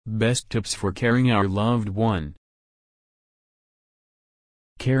Best tips for caring our loved one.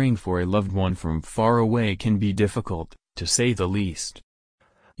 Caring for a loved one from far away can be difficult, to say the least.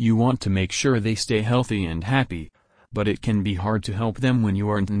 You want to make sure they stay healthy and happy, but it can be hard to help them when you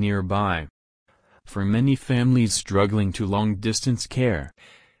aren't nearby. For many families struggling to long-distance care,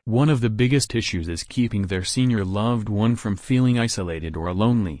 one of the biggest issues is keeping their senior loved one from feeling isolated or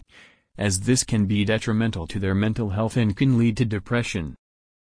lonely, as this can be detrimental to their mental health and can lead to depression.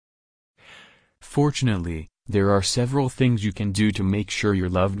 Fortunately, there are several things you can do to make sure your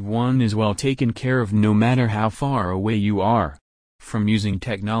loved one is well taken care of no matter how far away you are. From using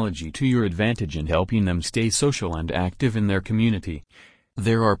technology to your advantage and helping them stay social and active in their community,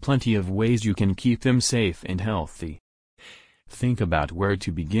 there are plenty of ways you can keep them safe and healthy. Think about where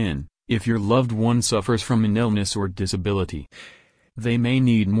to begin. If your loved one suffers from an illness or disability, they may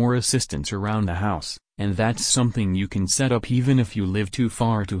need more assistance around the house, and that's something you can set up even if you live too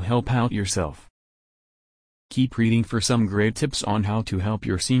far to help out yourself. Keep reading for some great tips on how to help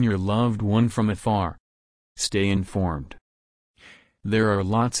your senior loved one from afar. Stay informed. There are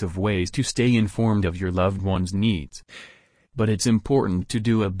lots of ways to stay informed of your loved one's needs, but it's important to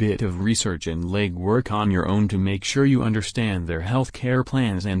do a bit of research and legwork on your own to make sure you understand their health care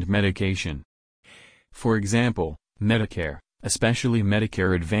plans and medication. For example, Medicare, especially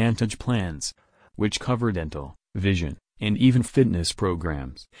Medicare Advantage plans, which cover dental, vision, and even fitness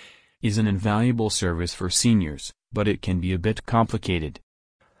programs, is an invaluable service for seniors, but it can be a bit complicated.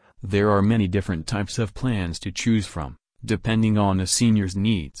 There are many different types of plans to choose from, depending on a senior's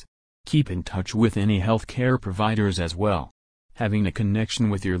needs. Keep in touch with any healthcare providers as well. Having a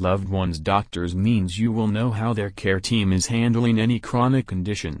connection with your loved one's doctors means you will know how their care team is handling any chronic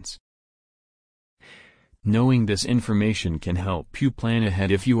conditions. Knowing this information can help you plan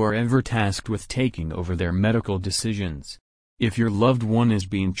ahead if you are ever tasked with taking over their medical decisions. If your loved one is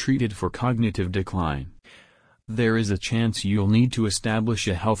being treated for cognitive decline, there is a chance you'll need to establish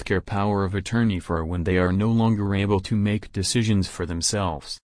a healthcare power of attorney for when they are no longer able to make decisions for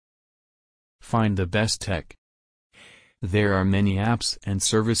themselves. Find the best tech. There are many apps and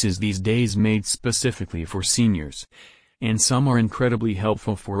services these days made specifically for seniors, and some are incredibly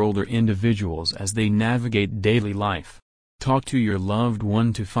helpful for older individuals as they navigate daily life. Talk to your loved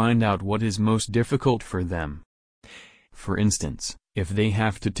one to find out what is most difficult for them. For instance, if they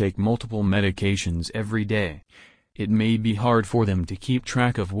have to take multiple medications every day, it may be hard for them to keep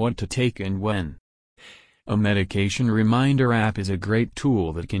track of what to take and when. A medication reminder app is a great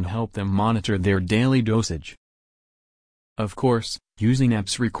tool that can help them monitor their daily dosage. Of course, using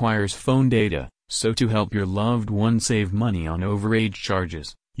apps requires phone data, so to help your loved one save money on overage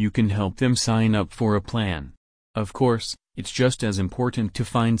charges, you can help them sign up for a plan. Of course, it's just as important to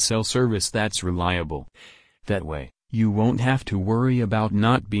find cell service that's reliable. That way, you won't have to worry about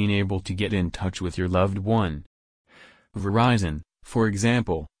not being able to get in touch with your loved one. Verizon, for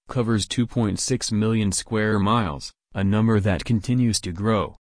example, covers 2.6 million square miles, a number that continues to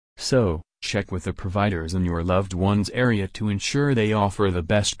grow. So, check with the providers in your loved one's area to ensure they offer the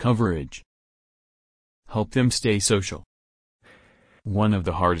best coverage. Help them stay social. One of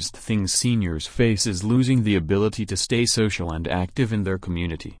the hardest things seniors face is losing the ability to stay social and active in their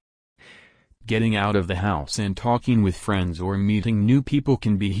community. Getting out of the house and talking with friends or meeting new people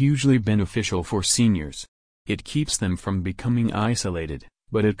can be hugely beneficial for seniors. It keeps them from becoming isolated,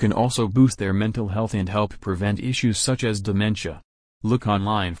 but it can also boost their mental health and help prevent issues such as dementia. Look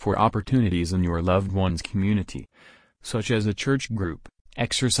online for opportunities in your loved one's community, such as a church group,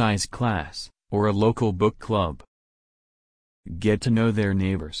 exercise class, or a local book club. Get to know their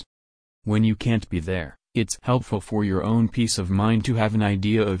neighbors. When you can't be there, it's helpful for your own peace of mind to have an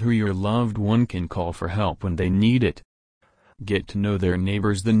idea of who your loved one can call for help when they need it. Get to know their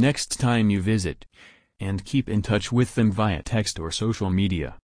neighbors the next time you visit, and keep in touch with them via text or social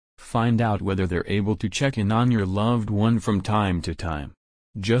media. Find out whether they're able to check in on your loved one from time to time.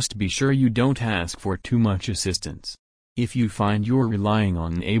 Just be sure you don't ask for too much assistance. If you find you're relying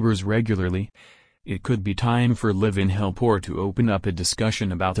on neighbors regularly, it could be time for live-in help or to open up a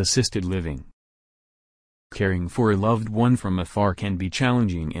discussion about assisted living. Caring for a loved one from afar can be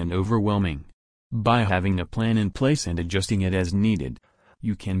challenging and overwhelming. By having a plan in place and adjusting it as needed,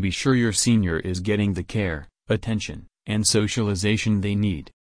 you can be sure your senior is getting the care, attention, and socialization they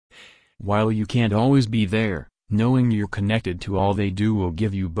need. While you can't always be there, knowing you're connected to all they do will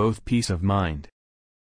give you both peace of mind